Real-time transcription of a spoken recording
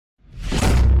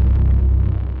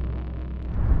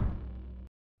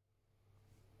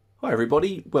Hi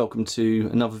everybody, welcome to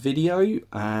another video,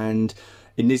 and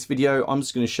in this video I'm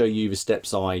just going to show you the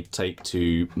steps I take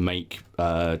to make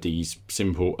these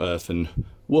simple earthen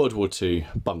World War II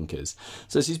bunkers.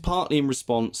 So this is partly in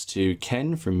response to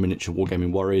Ken from Miniature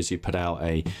Wargaming Warriors, who put out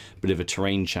a bit of a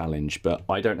terrain challenge, but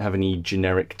I don't have any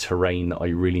generic terrain that I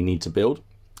really need to build.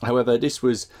 However, this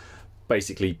was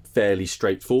basically fairly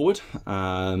straightforward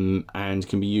and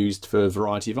can be used for a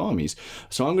variety of armies.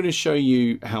 So I'm going to show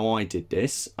you how I did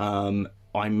this.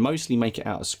 I mostly make it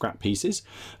out of scrap pieces.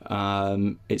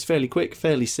 It's fairly quick,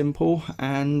 fairly simple,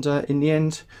 and in the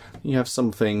end you have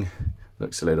something that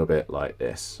looks a little bit like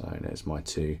this. So there's my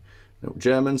two little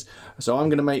Germans. So I'm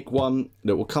going to make one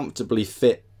that will comfortably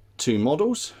fit two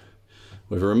models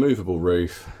with a removable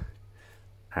roof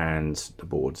and the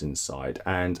boards inside,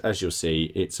 and as you'll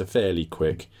see, it's a fairly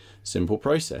quick, simple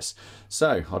process.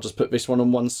 So I'll just put this one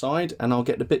on one side and I'll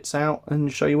get the bits out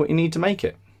and show you what you need to make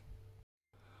it.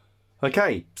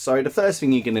 Okay, so the first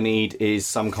thing you're going to need is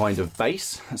some kind of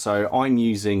base. So I'm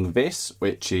using this,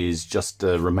 which is just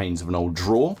the remains of an old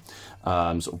drawer,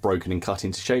 sort of broken and cut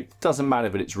into shape. Doesn't matter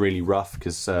that it's really rough,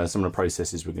 because some of the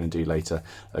processes we're going to do later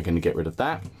are going to get rid of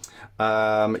that.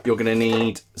 You're going to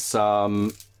need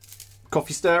some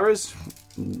coffee stirrers,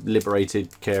 liberated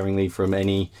caringly from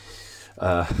any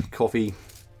coffee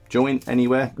joint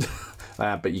anywhere.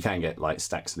 But you can get like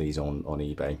stacks of these on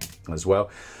eBay as well.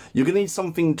 You're going to need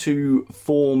something to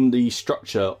form the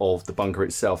structure of the bunker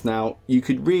itself. Now, you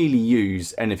could really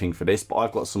use anything for this, but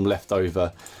I've got some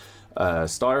leftover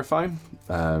styrofoam,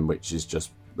 which is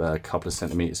just a couple of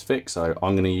centimeters thick, so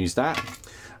I'm going to use that.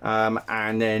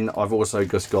 And then I've also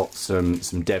just got some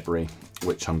debris,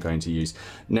 which I'm going to use.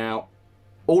 Now,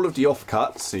 all of the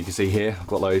offcuts, so you can see here, I've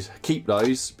got those. Keep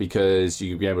those because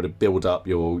you'll be able to build up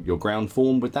your ground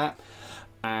form with that.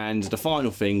 And the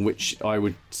final thing, which I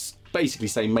would basically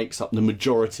say makes up the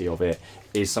majority of it,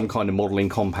 is some kind of modelling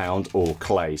compound or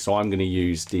clay. So I'm going to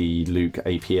use the Luke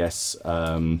APS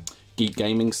Geek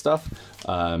Gaming stuff.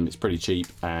 It's pretty cheap,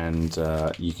 and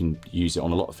you can use it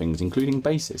on a lot of things, including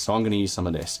bases. So I'm going to use some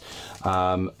of this.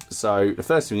 So the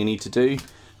first thing you need to do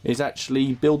is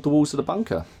actually build the walls of the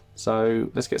bunker. So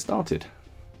let's get started.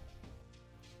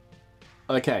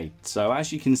 Okay, so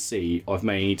as you can see, I've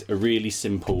made a really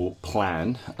simple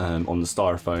plan on the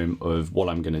styrofoam of what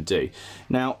I'm going to do.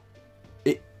 Now,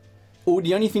 the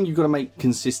only thing you've got to make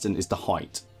consistent is the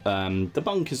height. The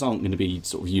bunkers aren't going to be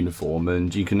sort of uniform,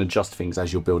 and you can adjust things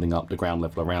as you're building up the ground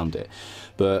level around it.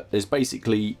 But there's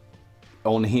basically,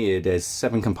 on here, there's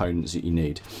 7 components that you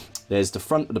need. There's the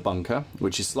front of the bunker,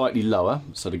 which is slightly lower,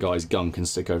 so the guy's gun can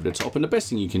stick over the top. And the best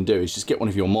thing you can do is just get one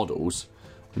of your models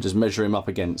and just measure him up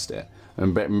against it.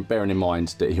 And bearing in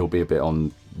mind that he'll be a bit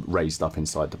raised up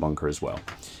inside the bunker as well.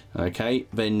 Okay,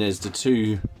 then there's the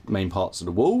 2 main parts of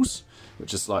the walls,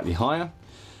 which are slightly higher.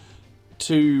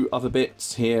 2 other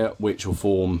bits here, which will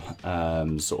form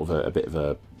sort of a bit of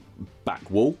a back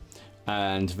wall.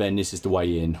 And then this is the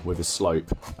way in with a slope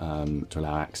to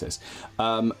allow access.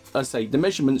 As I say, the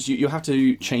measurements, you have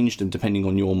to change them depending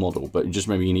on your model, but just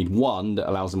remember you need one that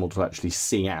allows the model to actually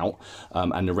see out,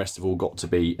 and the rest have all got to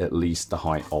be at least the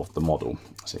height of the model.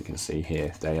 So you can see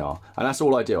here, they are. And that's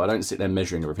all I do. I don't sit there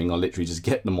measuring everything. I literally just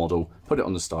get the model, put it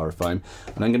on the styrofoam,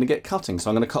 and I'm going to get cutting. So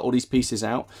I'm going to cut all these pieces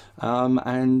out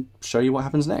and show you what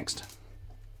happens next.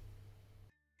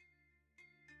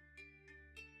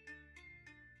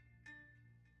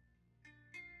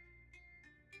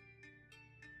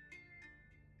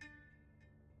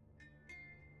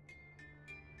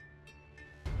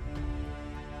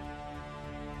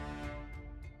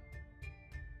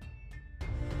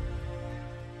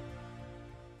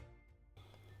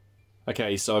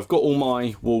 Okay, so I've got all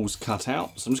my walls cut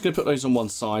out, so I'm just going to put those on one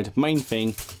side. Main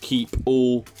thing, keep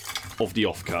all of the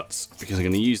offcuts, because I'm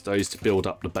going to use those to build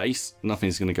up the base.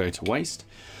 Nothing's going to go to waste.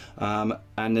 And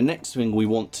the next thing we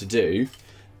want to do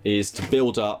is to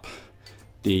build up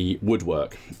the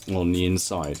woodwork on the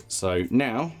inside. So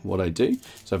now what I do,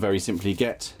 so I very simply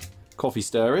get coffee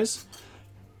stirrers.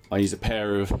 I use a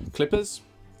pair of clippers,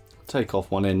 take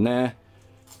off one end there,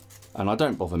 and I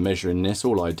don't bother measuring this.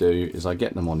 All I do is I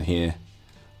get them on here,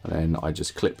 and then I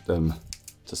just clip them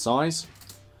to size,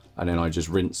 and then I just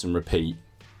rinse and repeat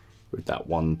with that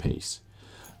one piece.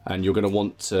 And you're going to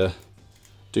want to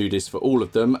do this for all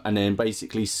of them, and then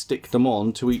basically stick them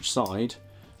on to each side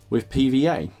with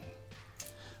PVA,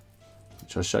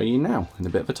 which I'll show you now in a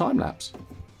bit of a time lapse.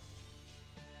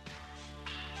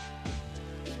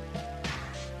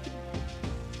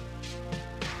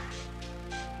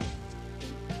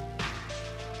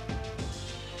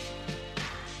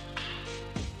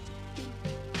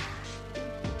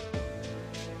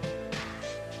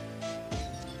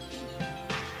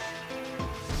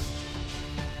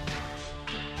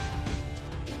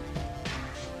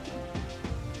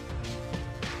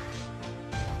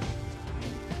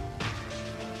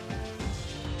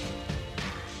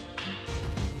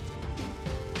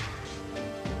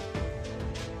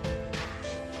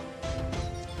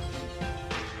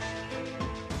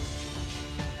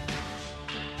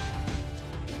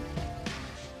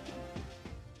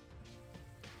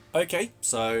 Okay,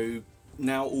 so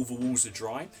now all the walls are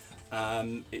dry.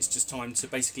 It's just time to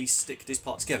basically stick this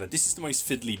part together. This is the most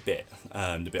fiddly bit,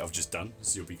 the bit I've just done,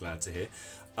 as you'll be glad to hear.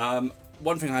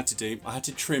 One thing I had to do, I had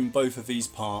to trim both of these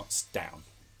parts down,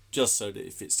 just so that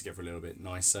it fits together a little bit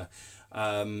nicer.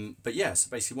 But yeah,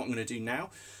 so basically what I'm going to do now,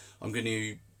 I'm going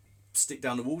to stick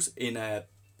down the walls in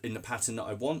the pattern that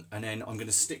I want, and then I'm going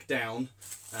to stick down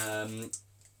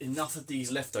enough of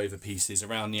these leftover pieces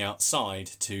around the outside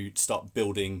to start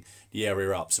building the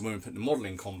area up. So when we put the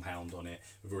modelling compound on it,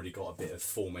 we've already got a bit of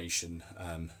formation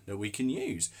that we can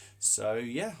use. So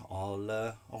yeah,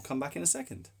 I'll come back in a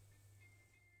second.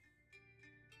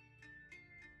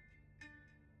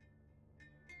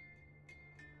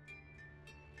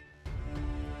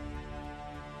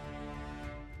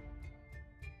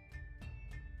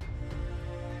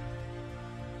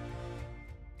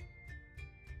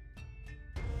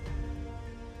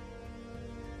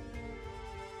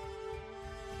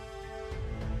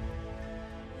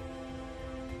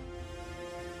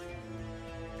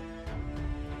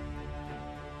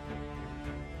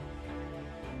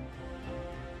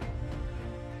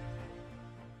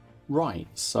 Right,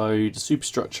 so the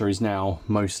superstructure is now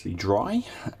mostly dry,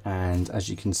 and as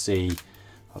you can see,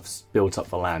 I've built up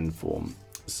the landform.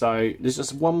 So there's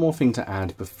just one more thing to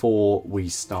add before we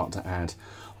start to add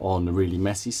on the really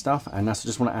messy stuff, and that's I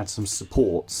just want to add some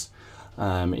supports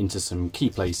into some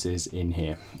key places in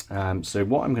here. So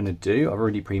what I'm going to do, I've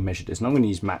already pre-measured this, and I'm going to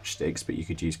use matchsticks, but you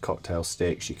could use cocktail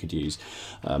sticks, you could use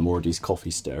more of these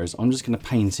coffee stirrers. I'm just going to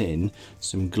paint in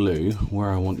some glue where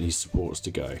I want these supports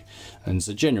to go. And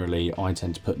so generally I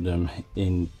tend to put them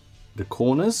in the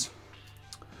corners,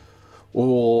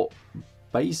 or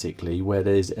basically where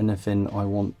there's anything I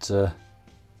want to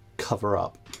cover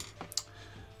up.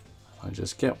 I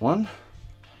just get one,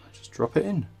 I just drop it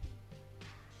in,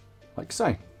 like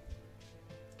so.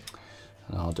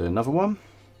 And I'll do another one.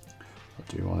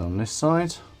 I'll do one on this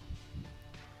side.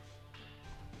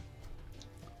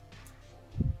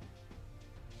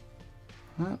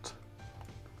 That.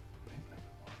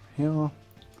 Here.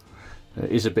 There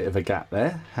is a bit of a gap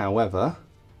there. However,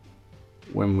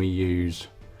 when we use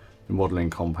the modelling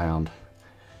compound,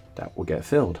 that will get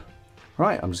filled.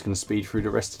 Right, I'm just going to speed through the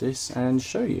rest of this and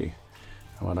show you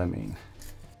what I mean.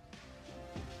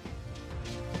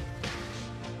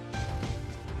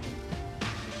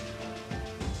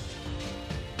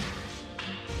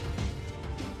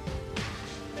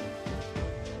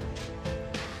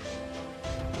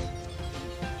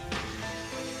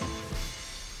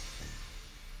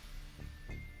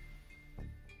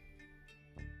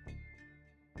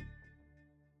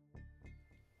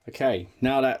 Okay,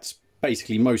 now that's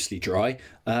basically mostly dry,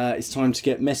 it's time to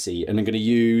get messy, and I'm going to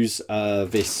use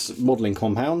this modelling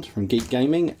compound from Geek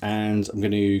Gaming, and I'm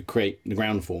going to create the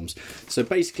ground forms. So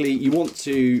basically you want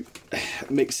to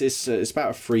mix this, it's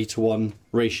about a 3:1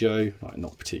 ratio, like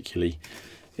not particularly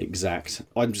exact.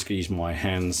 I'm just going to use my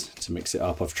hands to mix it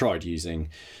up. I've tried using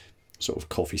sort of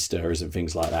coffee stirrers and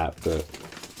things like that,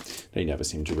 but they never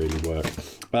seem to really work.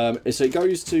 So it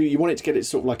goes to, you want it to get it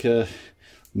sort of like a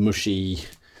mushy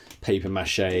paper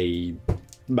mache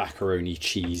macaroni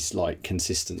cheese like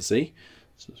consistency.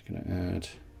 So I'm just going to add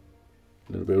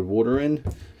a little bit of water in.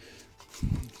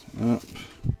 Up.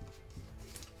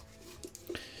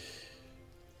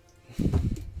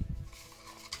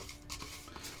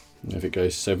 If it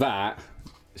goes, so that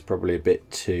is probably a bit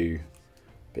too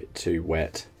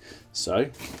wet. So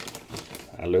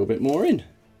add a little bit more in.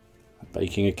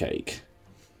 Baking a cake,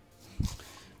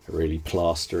 a really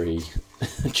plastery,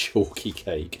 chalky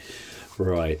cake.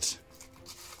 Right,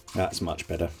 that's much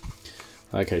better.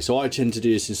 Okay, so I tend to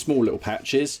do this in small little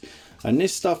patches, and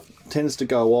this stuff tends to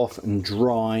go off and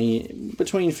dry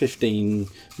between 15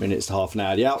 minutes to half an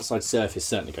hour. The outside surface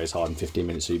certainly goes hard in 15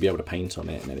 minutes, so you'll be able to paint on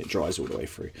it, and then it dries all the way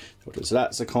through. So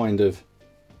that's the kind of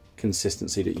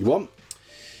consistency that you want.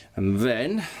 And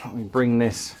then we bring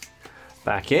this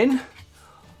back in.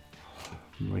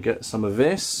 We get some of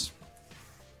this,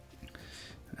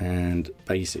 and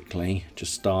basically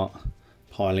just start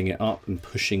piling it up and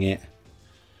pushing it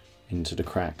into the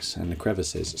cracks and the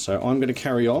crevices. So I'm going to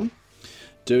carry on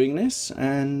doing this,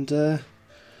 and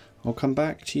I'll come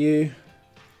back to you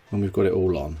when we've got it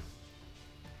all on.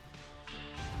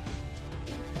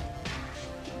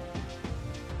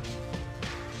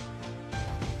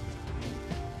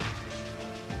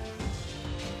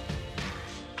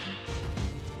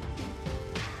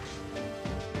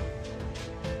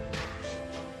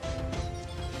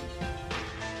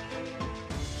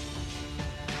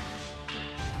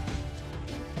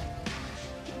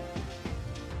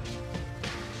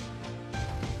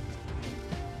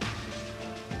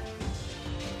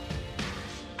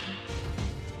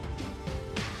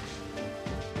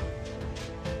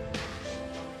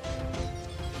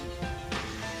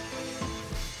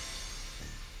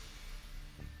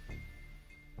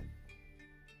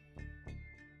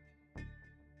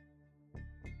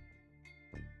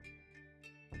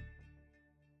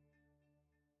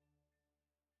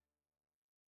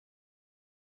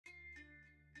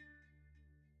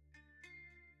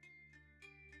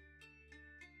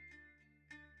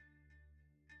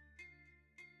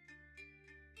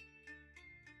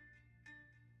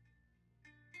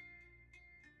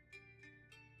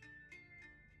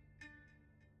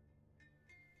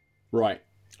 Right,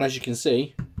 as you can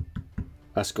see,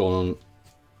 that's gone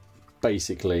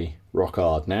basically rock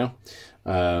hard now.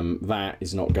 That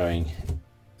is not going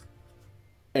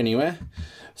anywhere.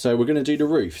 So we're going to do the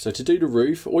roof. So to do the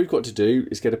roof, all you've got to do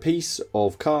is get a piece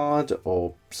of card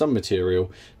or some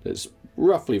material that's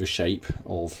roughly the shape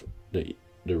of the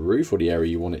roof or the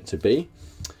area you want it to be.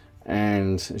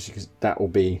 And as you can, that will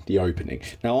be the opening.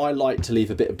 Now I like to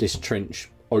leave a bit of this trench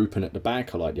open at the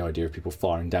back. I like the idea of people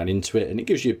firing down into it, and it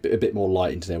gives you a bit more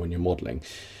light into there when you're modelling.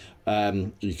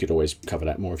 You could always cover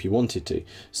that more if you wanted to.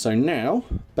 So now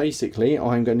basically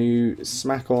I'm going to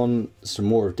smack on some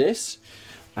more of this,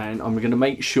 and I'm going to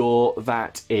make sure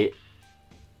that it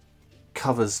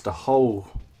covers the whole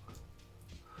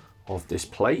of this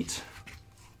plate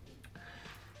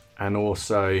and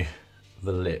also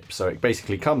the lip. So it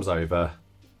basically comes over,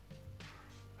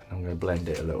 and I'm going to blend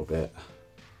it a little bit.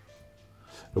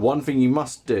 The one thing you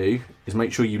must do is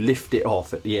make sure you lift it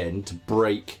off at the end to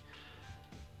break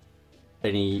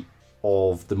any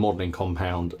of the modelling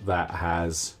compound that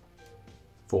has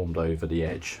formed over the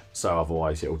edge. So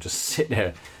otherwise it will just sit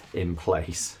there in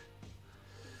place.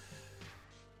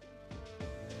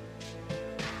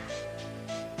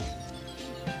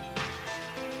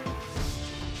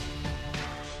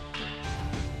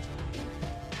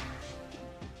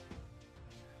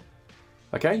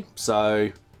 Okay, so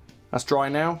that's dry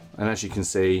now, and as you can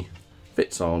see,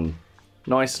 fits on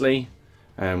nicely,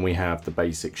 and we have the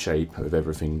basic shape of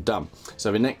everything done.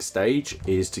 So the next stage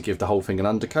is to give the whole thing an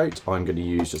undercoat. I'm going to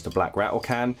use just a black rattle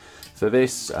can for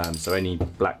this, so any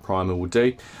black primer will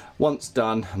do. Once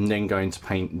done, I'm then going to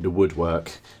paint the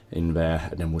woodwork in there,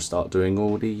 and then we'll start doing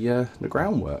all the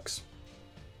groundworks.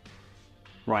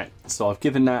 Right, so I've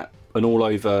given that an all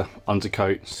over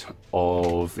undercoat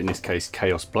of, in this case,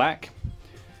 Chaos Black.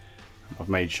 I've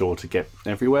made sure to get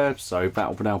everywhere, so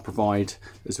that will now provide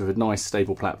us with a nice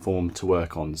stable platform to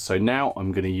work on. So now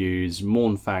I'm going to use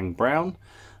Mornfang Brown,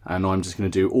 and I'm just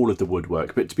going to do all of the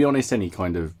woodwork. But to be honest, any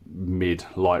kind of mid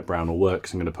light brown will work,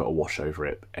 so I'm going to put a wash over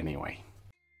it anyway.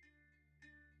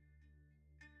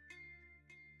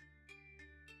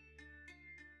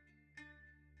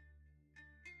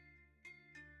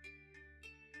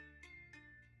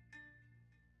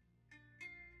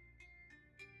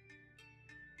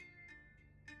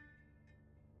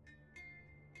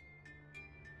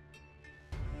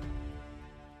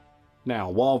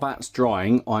 Now, while that's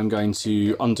drying, I'm going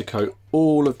to undercoat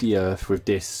all of the earth with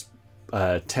this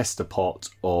tester pot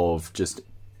of just,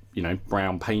 you know,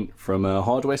 brown paint from a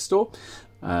hardware store.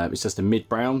 It's just a mid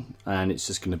brown, and it's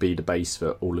just going to be the base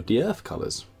for all of the earth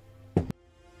colours.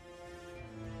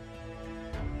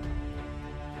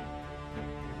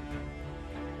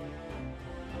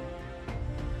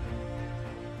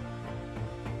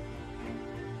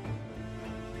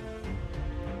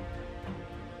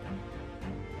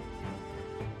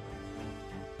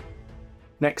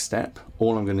 Next step,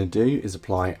 all I'm going to do is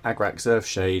apply Agrax Earth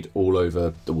Shade all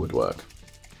over the woodwork.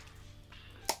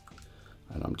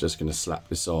 And I'm just going to slap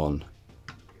this on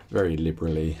very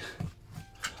liberally.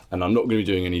 And I'm not going to be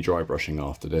doing any dry brushing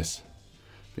after this,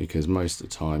 because most of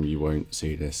the time you won't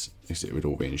see this, because it would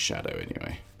all be in shadow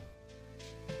anyway.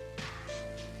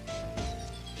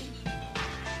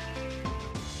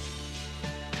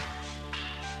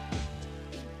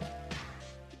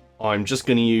 I'm just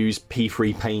going to use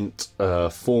P3 paint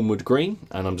Formwood Green,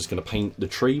 and I'm just going to paint the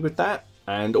tree with that.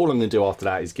 And all I'm going to do after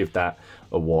that is give that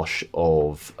a wash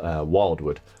of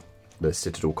Wildwood, the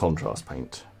Citadel contrast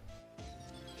paint.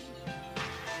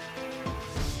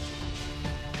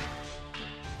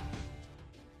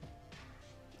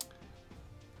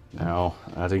 Now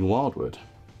adding Wildwood.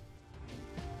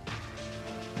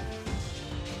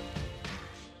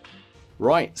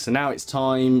 Right, so now it's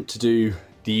time to do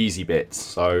the easy bits.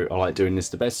 So I like doing this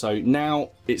the best. So now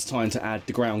it's time to add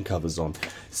the ground covers on.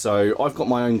 So I've got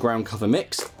my own ground cover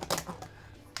mix,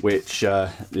 which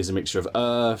is a mixture of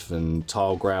earth and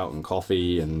tile grout and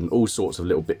coffee and all sorts of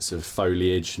little bits of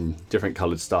foliage and different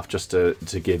coloured stuff, just to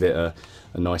give it a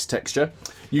nice texture.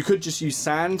 You could just use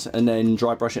sand and then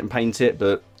dry brush it and paint it,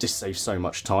 but this saves so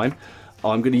much time.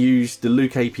 I'm going to use the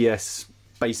Luke APS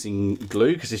basing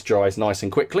glue because this dries nice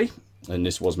and quickly, and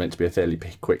this was meant to be a fairly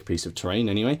quick piece of terrain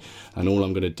anyway. And all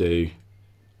I'm going to do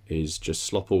is just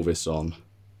slop all this on,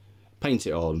 paint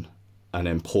it on, and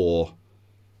then pour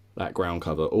that ground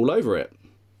cover all over it.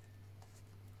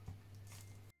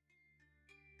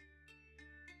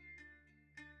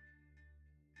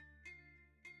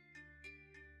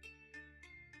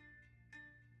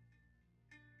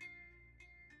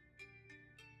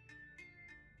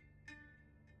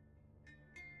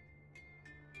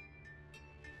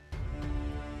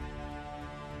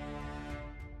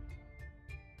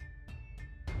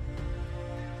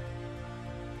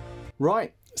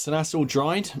 Right, so that's all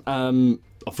dried. I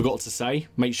forgot to say,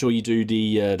 make sure you do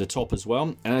the top as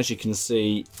well. And as you can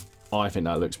see, I think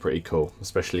that looks pretty cool,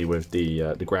 especially with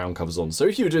the ground covers on. So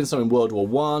if you were doing something World War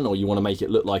I, or you want to make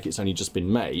it look like it's only just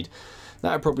been made,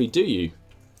 that would probably do you.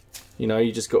 You know,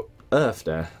 you just got earth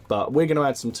there. But we're going to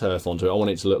add some turf onto it. I want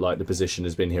it to look like the position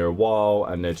has been here a while,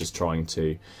 and they're just trying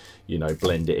to, you know,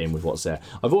 blend it in with what's there.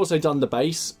 I've also done the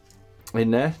base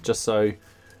in there, just so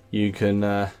you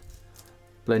can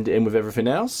blend it in with everything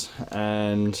else.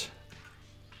 And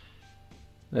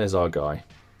there's our guy.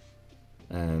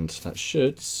 And that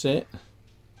should sit.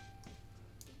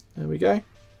 There we go.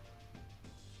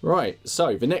 Right,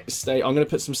 so the next stage, I'm going to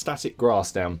put some static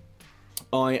grass down.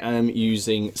 I am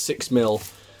using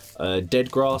 6mm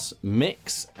dead grass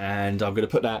mix, and I'm going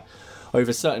to put that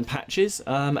over certain patches,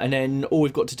 and then all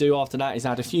we've got to do after that is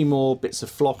add a few more bits of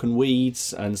flock and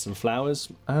weeds and some flowers,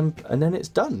 and then it's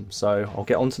done. So I'll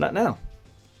get on to that now.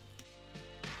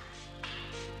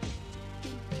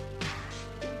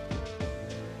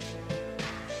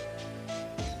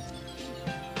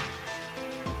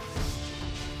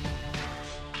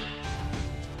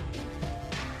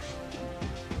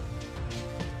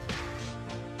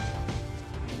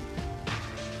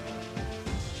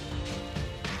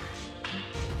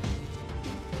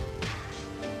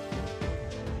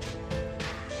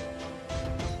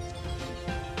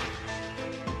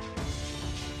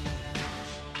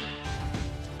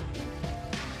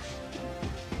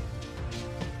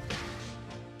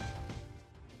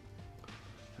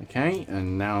 Okay,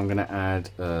 and now I'm going to add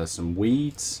some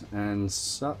weeds and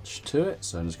such to it.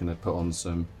 So I'm just going to put on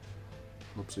some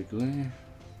globs of glue.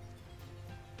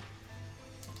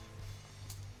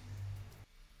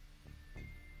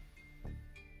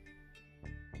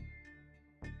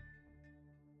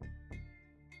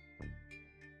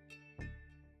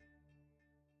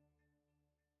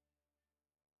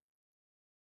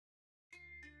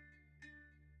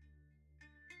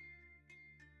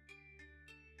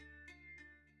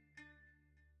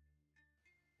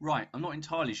 Right, I'm not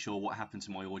entirely sure what happened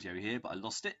to my audio here, but I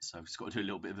lost it, so I've just got to do a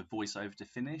little bit of a voiceover to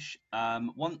finish.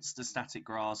 Once the static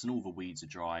grass and all the weeds are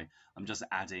dry, I'm just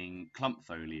adding clump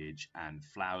foliage and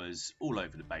flowers all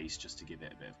over the base just to give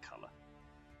it a bit of colour.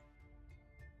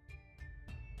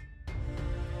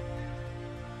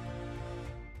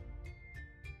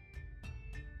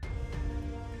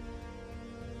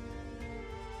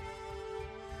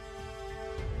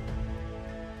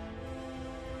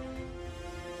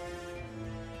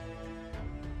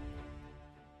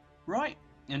 Right,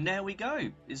 and there we go,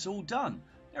 it's all done.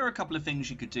 There are a couple of things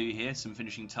you could do here, some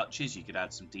finishing touches. You could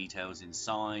add some details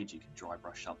inside, you could dry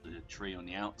brush up the tree on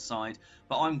the outside,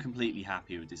 but I'm completely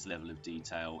happy with this level of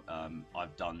detail.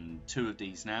 I've done 2 of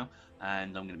these now,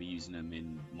 and I'm going to be using them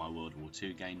in my World War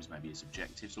II games, maybe as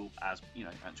objectives or as, you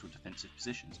know, actual defensive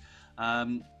positions.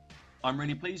 I'm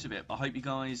really pleased with it. I hope you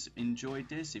guys enjoyed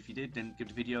this. If you did, then give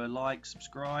the video a like,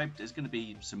 subscribe. There's going to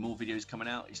be some more videos coming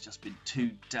out. It's just been too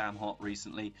damn hot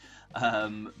recently.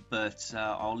 But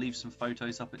I'll leave some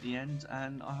photos up at the end,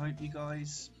 and I hope you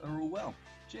guys are all well.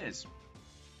 Cheers.